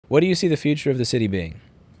What do you see the future of the city being?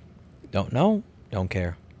 Don't know, don't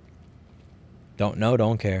care. Don't know,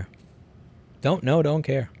 don't care. Don't know, don't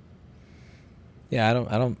care. Yeah, I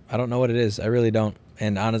don't know what it is. I really don't.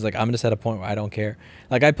 And honestly, like, I'm just at a point where I don't care.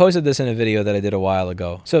 Like, I posted this in a video that I did a while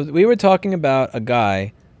ago. So we were talking about a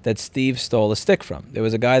guy that Steve stole a stick from. There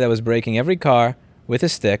was a guy that was breaking every car with a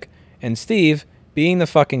stick, and Steve, being the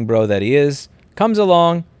fucking bro that he is, comes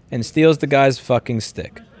along and steals the guy's fucking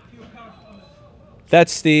stick.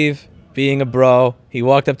 That's Steve being a bro. He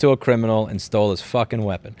walked up to a criminal and stole his fucking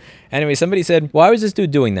weapon. Anyway, somebody said, why was this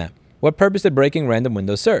dude doing that? What purpose did breaking random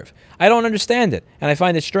windows serve? I don't understand it, and I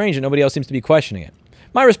find it strange that nobody else seems to be questioning it.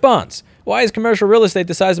 My response: why is commercial real estate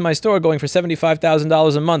the size of my store going for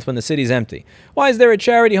 $75,000 a month when the city's empty? Why is there a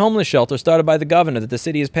charity homeless shelter started by the governor that the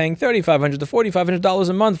city is paying $3,500 to $4,500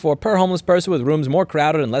 a month for per homeless person with rooms more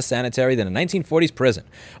crowded and less sanitary than a 1940s prison?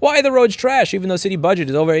 Why are the roads trash even though city budget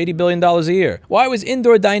is over $80 billion a year? Why was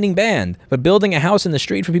indoor dining banned, but building a house in the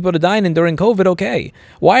street for people to dine in during COVID okay?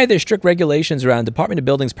 Why are there strict regulations around Department of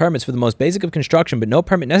Buildings permits for the most basic of construction but no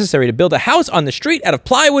permit necessary to build a house on the street out of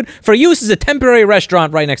plywood for use as a temporary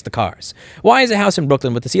restaurant right next to cars? Why is a house in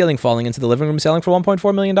Brooklyn with the ceiling falling into the living room selling for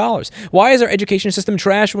 $1.4 million? Why is our education system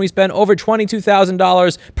trash when we spend over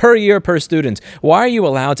 $22,000 per year per student? Why are you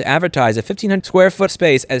allowed to advertise a 1,500 square foot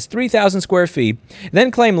space as 3,000 square feet,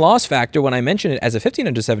 then claim loss factor when I mention it as a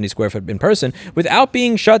 1,570 square foot in person without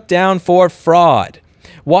being shut down for fraud?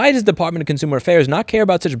 Why does the Department of Consumer Affairs not care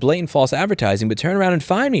about such blatant false advertising but turn around and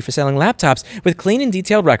fine me for selling laptops with clean and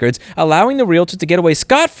detailed records, allowing the realtor to get away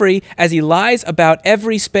scot-free as he lies about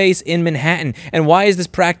every space in Manhattan? And why is this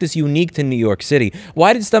practice unique to New York City?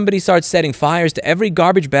 Why did somebody start setting fires to every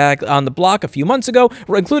garbage bag on the block a few months ago,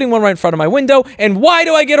 including one right in front of my window? And why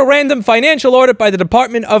do I get a random financial audit by the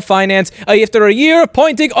Department of Finance after a year of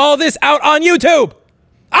pointing all this out on YouTube?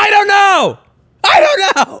 I don't know! I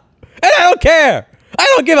don't know! And I don't care! I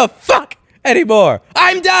don't give a fuck anymore.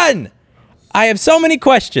 I'm done. I have so many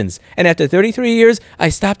questions, and after 33 years, I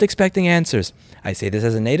stopped expecting answers. I say this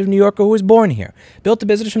as a native New Yorker who was born here, built a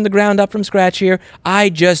business from the ground up from scratch here. I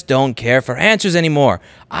just don't care for answers anymore.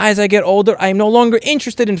 As I get older, I am no longer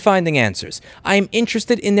interested in finding answers. I am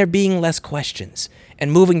interested in there being less questions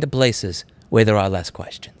and moving to places where there are less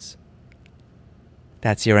questions.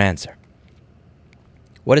 That's your answer.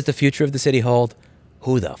 What does the future of the city hold?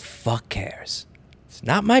 Who the fuck cares? It's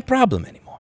not my problem anymore.